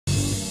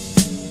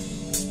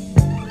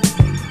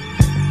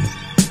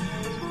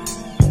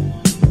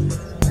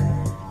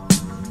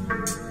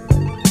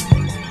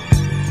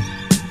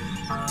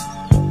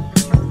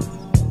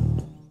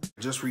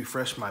just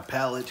refreshed my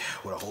palate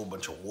with a whole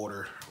bunch of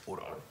water. Hold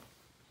on.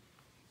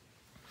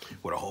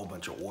 With a whole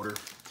bunch of water.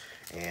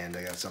 And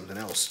I got something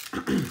else.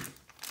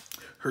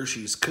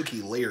 Hershey's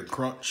Cookie Layer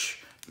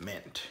Crunch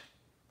Mint.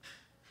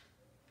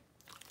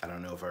 I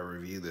don't know if I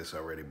reviewed this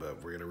already, but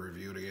we're going to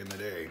review it again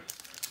today.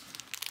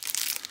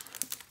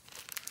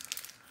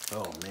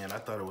 Oh man, I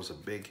thought it was a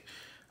big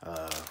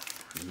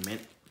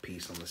mint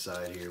piece on the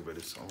side here, but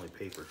it's only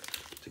paper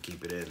to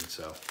keep it in.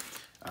 So,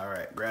 all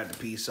right, grab the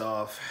piece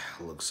off.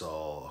 Looks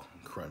all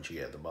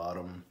crunchy at the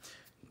bottom.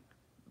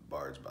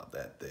 Bar's about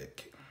that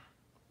thick.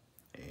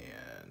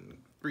 And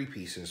 3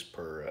 pieces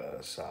per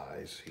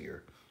size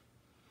here.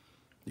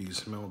 You can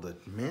smell the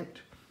mint.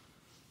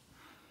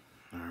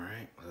 All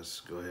right, let's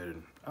go ahead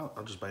and,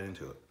 I'll just bite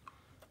into it.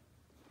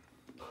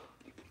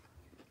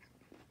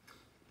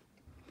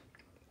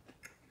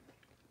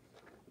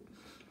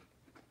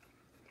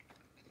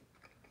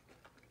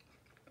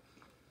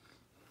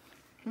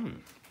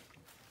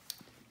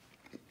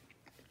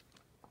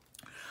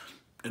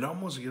 It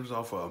almost gives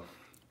off a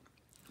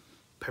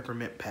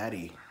peppermint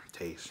patty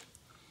taste.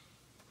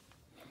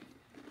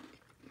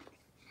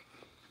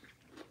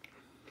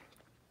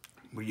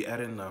 When you add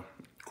in the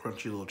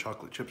crunchy little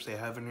chocolate chips they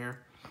have in here.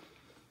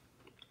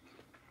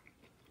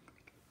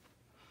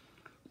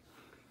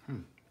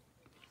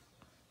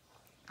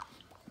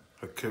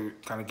 It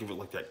could kind of give it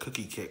like that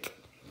cookie kick.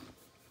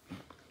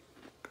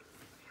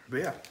 But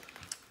yeah,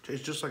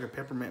 tastes just like a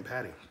peppermint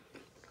patty.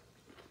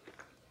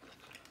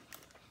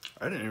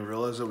 I didn't even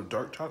realize it was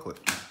dark chocolate.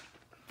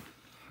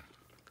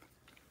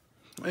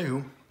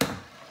 Anywho,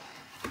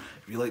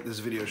 if you like this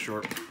video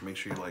short, make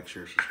sure you like,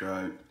 share,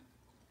 subscribe.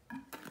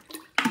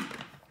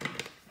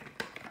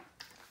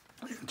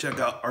 Check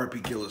out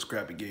RP Killer's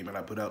Scrappy Game, and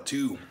I put out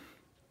 2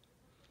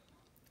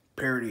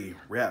 parody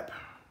rap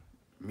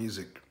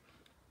music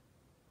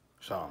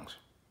songs.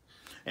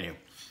 Anyway,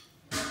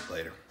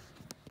 later.